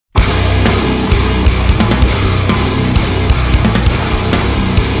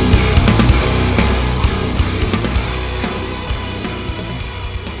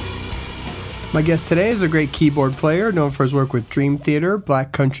My guest today is a great keyboard player known for his work with Dream Theater,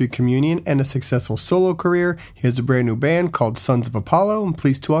 Black Country Communion, and a successful solo career. He has a brand new band called Sons of Apollo. I'm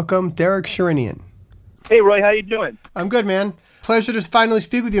pleased to welcome Derek Sherinian. Hey, Roy, how you doing? I'm good, man. Pleasure to finally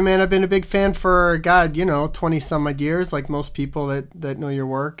speak with you, man. I've been a big fan for, 20-some-odd years, like most people that know your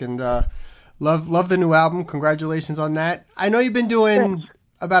work, and love the new album. Congratulations on that. I know you've been doing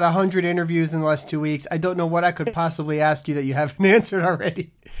about 100 interviews in the last 2 weeks. I don't know what I could possibly ask you that you haven't answered already,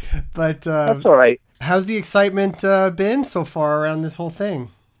 but that's all right. How's the excitement been so far around this whole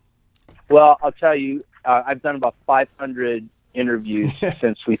thing? Well, I'll tell you, I've done about 500 interviews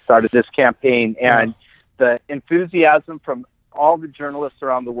since we started this campaign, and the enthusiasm from all the journalists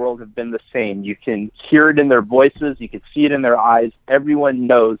around the world have been the same. You can hear it in their voices. You can see it in their eyes. Everyone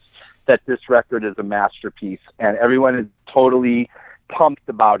knows that this record is a masterpiece, and everyone is totally pumped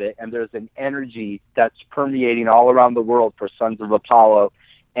about it. And there's an energy that's permeating all around the world for Sons of Apollo.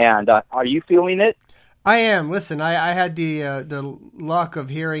 And are you feeling it? I am. Listen, I had the luck of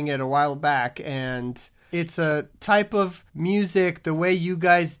hearing it a while back, and it's a type of music, the way you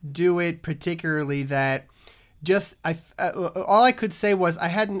guys do it particularly, that all I could say was I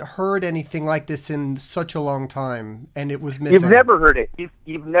hadn't heard anything like this in such a long time, and it was missing. You've never heard it.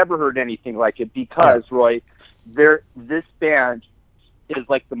 You've never heard anything like it because, Roy, this band is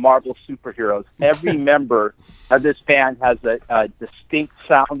like the Marvel superheroes. Every member of this band has a distinct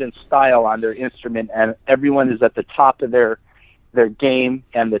sound and style on their instrument, and everyone is at the top of their game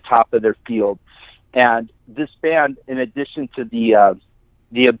and the top of their field. And this band, in addition to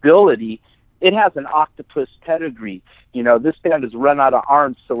the ability, it has an octopus pedigree. You know, this band has run out of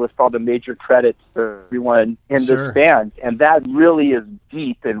arms to list all the major credits for everyone in this band, and that really is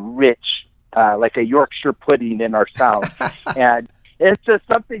deep and rich, like a Yorkshire pudding in our sound. And it's just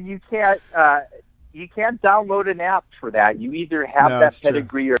something you can't download an app for that. You either have that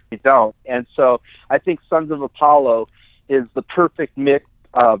pedigree or you don't. And so I think Sons of Apollo is the perfect mix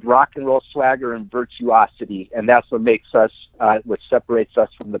of rock and roll swagger and virtuosity, and that's what makes us, what separates us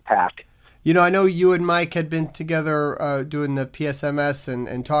from the pack. You know, I know you and Mike had been together doing the PSMS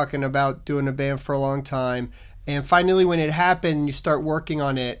and talking about doing a band for a long time. And finally, when it happened, you start working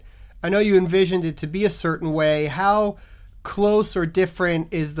on it. I know you envisioned it to be a certain way. How close or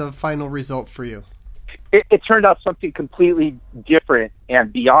different is the final result for you? It turned out something completely different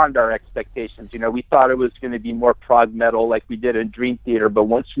and beyond our expectations. You know, we thought it was going to be more prog metal like we did in Dream Theater, but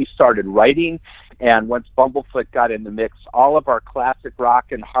once we started writing and once Bumblefoot got in the mix, all of our classic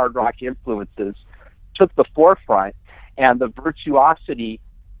rock and hard rock influences took the forefront, and the virtuosity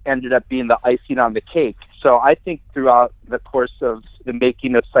ended up being the icing on the cake. So I think throughout the course of the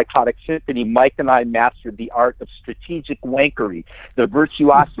making of Psychotic Symphony, Mike and I mastered the art of strategic wankery. The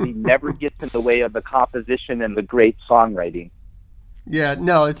virtuosity never gets in the way of the composition and the great songwriting. Yeah,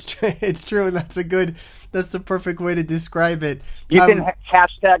 no, it's true, and that's the perfect way to describe it. You can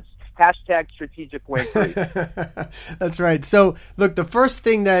hashtag strategic wankery. That's right. So look, the first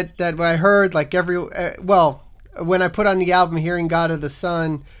thing that I heard, like when I put on the album, Hearing God of the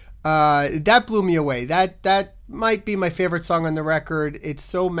Sun, that blew me away. That might be my favorite song on the record. It's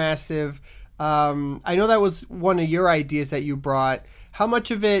so massive. I know that was one of your ideas that you brought. How much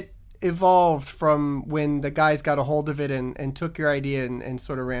of it evolved from when the guys got a hold of it and took your idea and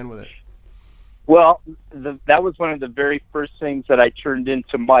sort of ran with it? Well, that was one of the very first things that I turned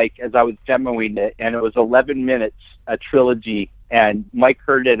into Mike as I was demoing it, and it was 11 minutes, a trilogy, and Mike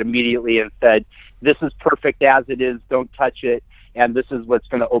heard it immediately and said, "This is perfect as it is, don't touch it, and this is what's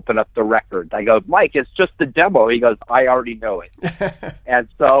going to open up the record." I go, "Mike, it's just a demo." He goes, "I already know it." and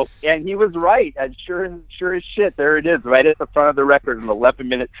he was right, and sure as shit, there it is, right at the front of the record, an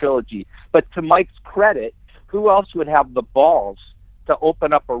 11-minute trilogy. But to Mike's credit, who else would have the balls to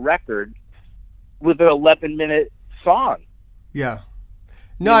open up a record with an 11-minute song? Yeah.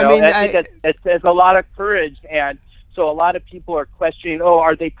 No, I mean, I think it's a lot of courage, and so a lot of people are questioning,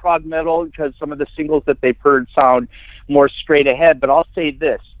 are they prog metal? Because some of the singles that they've heard sound more straight ahead. But I'll say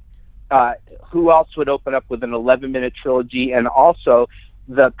this, who else would open up with an 11-minute trilogy? And also,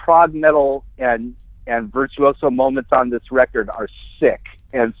 the prog metal and virtuoso moments on this record are sick.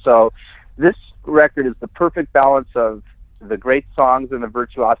 And so this record is the perfect balance of the great songs and the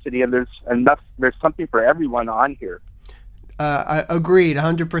virtuosity, and there's something for everyone on here. I agreed,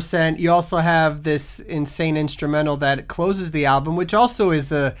 100%. You also have this insane instrumental that closes the album, which also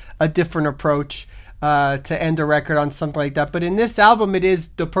is a different approach to end a record on something like that. But in this album, it is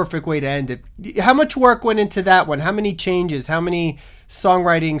the perfect way to end it. How much work went into that one? How many changes? How many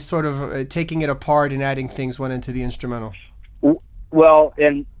songwriting, sort of taking it apart and adding things, went into the instrumental? Well,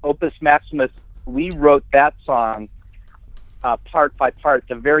 in Opus Maximus, we wrote that song part by part.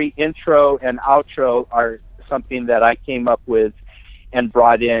 The very intro and outro are something that I came up with and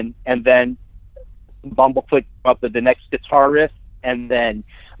brought in, and then Bumblefoot came up with the next guitar riff, and then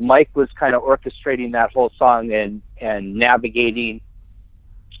Mike was kind of orchestrating that whole song and navigating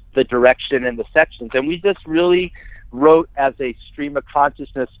the direction and the sections. And we just really wrote as a stream of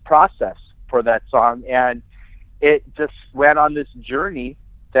consciousness process for that song, and it just went on this journey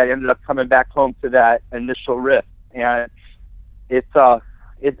that ended up coming back home to that initial riff. And it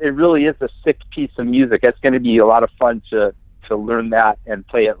really is a sick piece of music. It's going to be a lot of fun to learn that and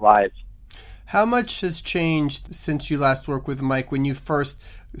play it live. How much has changed since you last worked with Mike when you first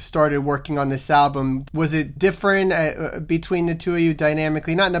started working on this album? Was it different between the two of you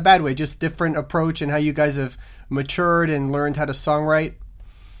dynamically? Not in a bad way, just different approach and how you guys have matured and learned how to songwrite?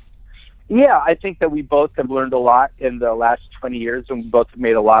 Yeah, I think that we both have learned a lot in the last 20 years, and we both have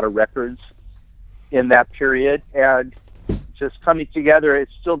made a lot of records in that period. And just coming together,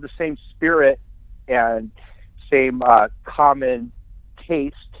 it's still the same spirit and same common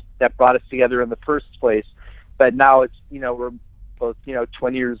taste that brought us together in the first place. But now it's, we're both,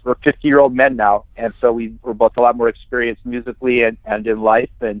 20 years, we're 50-year-old men now. And so we're both a lot more experienced musically and in life.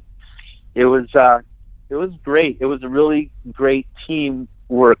 And it was great. It was a really great team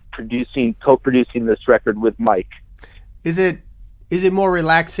work co-producing this record with Mike. Is it more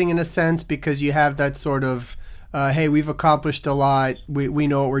relaxing in a sense because you have that sort of, hey, we've accomplished a lot, we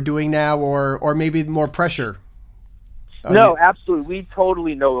know what we're doing now, or maybe more pressure? No, absolutely. We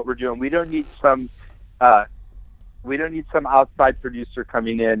totally know what we're doing. We don't need some outside producer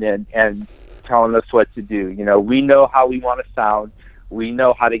coming in and telling us what to do. We know how we want to sound. We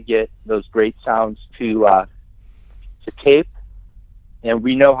know how to get those great sounds to tape, and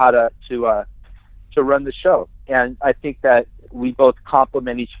we know how to run the show. And I think that we both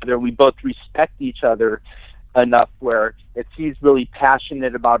complement each other. We both respect each other enough where if he's really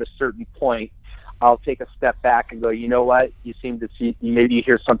passionate about a certain point, I'll take a step back and go, you know what? You seem to see, maybe you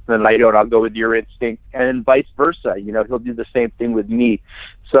hear something that I don't, I'll go with your instinct, and vice versa. He'll do the same thing with me.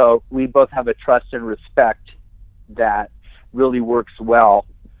 So we both have a trust and respect that really works well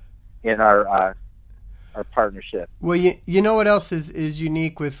in our partnership. Well, you know what else is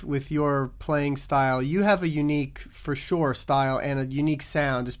unique with your playing style? You have a unique, for sure, style and a unique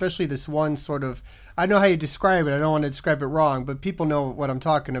sound, especially this one sort of, I know how you describe it, I don't want to describe it wrong, but people know what I'm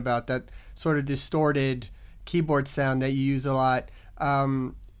talking about, that sort of distorted keyboard sound that you use a lot.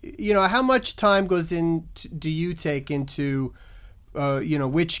 How much time do you take into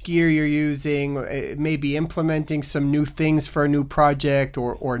which gear you're using, maybe implementing some new things for a new project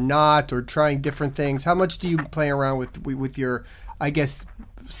or not, or trying different things? How much do you play around with your, I guess,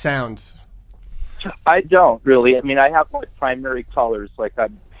 sounds? I don't really. I mean, I have my primary colors, like a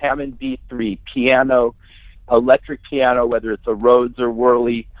Hammond B3, piano, electric piano, whether it's a Rhodes or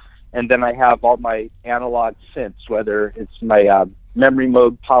Whirly, and then I have all my analog synths, whether it's my Memory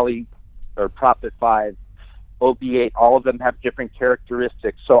Mode Poly or Prophet 5, OB8, all of them have different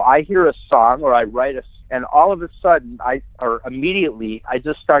characteristics. So I hear a song or I write and all of a sudden immediately I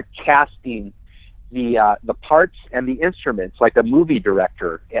just start casting the parts and the instruments like a movie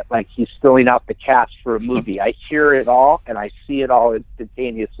director, like he's filling out the cast for a movie. I hear it all and I see it all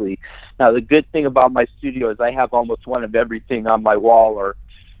instantaneously. Now the good thing about my studio is I have almost one of everything on my wall or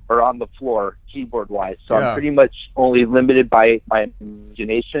on the floor keyboard wise. So yeah. I'm pretty much only limited by my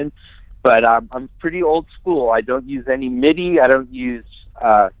imagination. But I'm pretty old school. I don't use any MIDI. I don't use,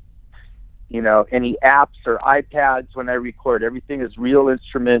 any apps or iPads when I record. Everything is real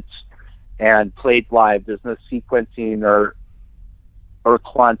instruments and played live. There's no sequencing or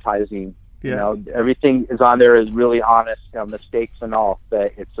quantizing. Yeah. Everything is on there is really honest, mistakes and all.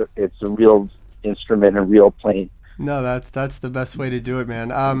 But it's a real instrument and real playing. No, that's the best way to do it,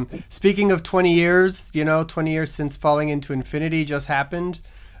 man. Speaking of 20 years, 20 years since Falling into Infinity just happened.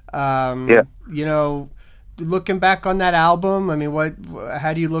 Looking back on that album, I mean,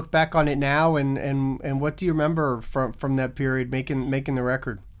 how do you look back on it now, and what do you remember from that period making the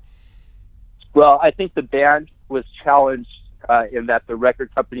record? Well, I think the band was challenged in that the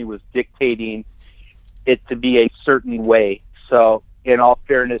record company was dictating it to be a certain way. So in all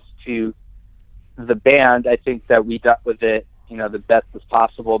fairness to the band, I think that we dealt with it, the best as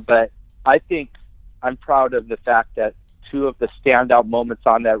possible. But I think I'm proud of the fact that two of the standout moments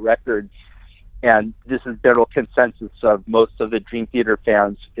on that record, and this is general consensus of most of the Dream Theater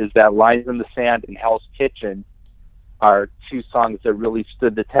fans, is that Lines in the Sand and Hell's Kitchen are two songs that really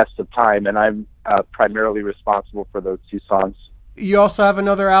stood the test of time, and I'm primarily responsible for those two songs. You also have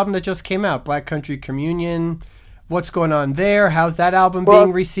another album that just came out, Black Country Communion. what's going on there? How's that album Well,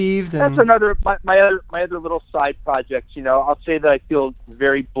 being received? That's another my other little side project. You know, I'll say that I feel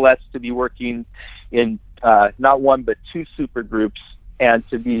very blessed to be working in not one but two supergroups, and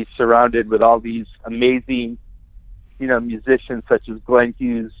to be surrounded with all these amazing, you know, musicians such as Glenn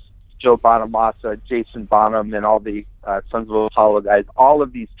Hughes, Joe Bonamassa, Jason Bonham, and all the Sons of Apollo guys. All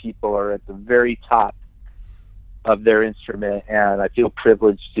of these people are at the very top of their instrument, and I feel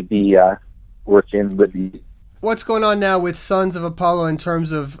privileged to be working with these. What's going on now with Sons of Apollo in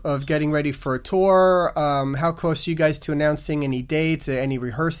terms of getting ready for a tour? How close are you guys to announcing any dates? Any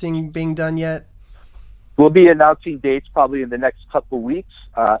rehearsing being done yet? We'll be announcing dates probably in the next couple of weeks.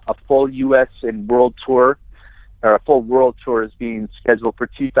 A full U.S. and world tour, or a full world tour, is being scheduled for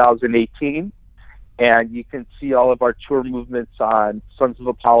 2018. And you can see all of our tour movements on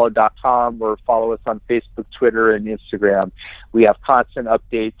sonsofapollo.com, or follow us on Facebook, Twitter, and Instagram. We have constant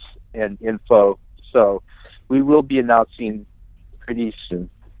updates and info. So we will be announcing pretty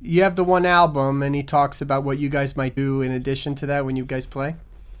soon. You have the one album, and he talks about what you guys might do in addition to that when you guys play?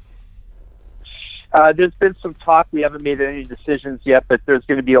 There's been some talk. We haven't made any decisions yet, but there's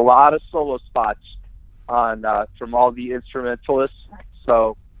going to be a lot of solo spots on from all the instrumentalists.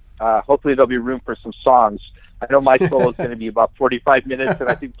 So hopefully there'll be room for some songs. I know my solo is going to be about 45 minutes, and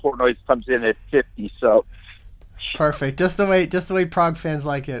I think Portnoy comes in at 50. So perfect. Just the way Prog fans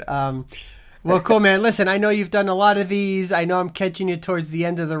like it. Well, cool, man. Listen, I know you've done a lot of these. I know I'm catching you towards the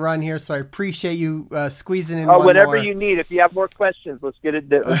end of the run here, so I appreciate you squeezing in one whatever more. You need. If you have more questions, let's get it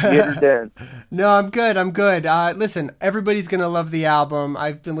done. No, I'm good. Listen, everybody's going to love the album.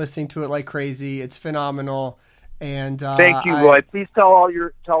 I've been listening to it like crazy. It's phenomenal. And thank you, Roy. Please tell all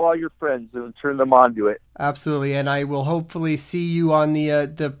your friends and turn them on to it. Absolutely, and I will hopefully see you on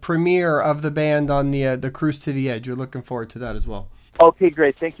the premiere of the band on the Cruise to the Edge. We're looking forward to that as well. Okay,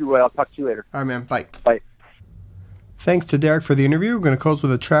 great. Thank you, Roy. I'll talk to you later. All right, man. Bye. Bye. Thanks to Derek for the interview. We're going to close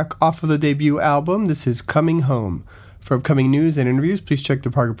with a track off of the debut album. This is Coming Home. For upcoming news and interviews, please check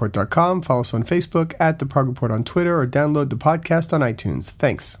theprogreport.com, follow us on Facebook, at The Prog Report on Twitter, or download the podcast on iTunes.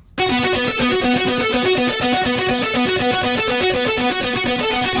 Thanks.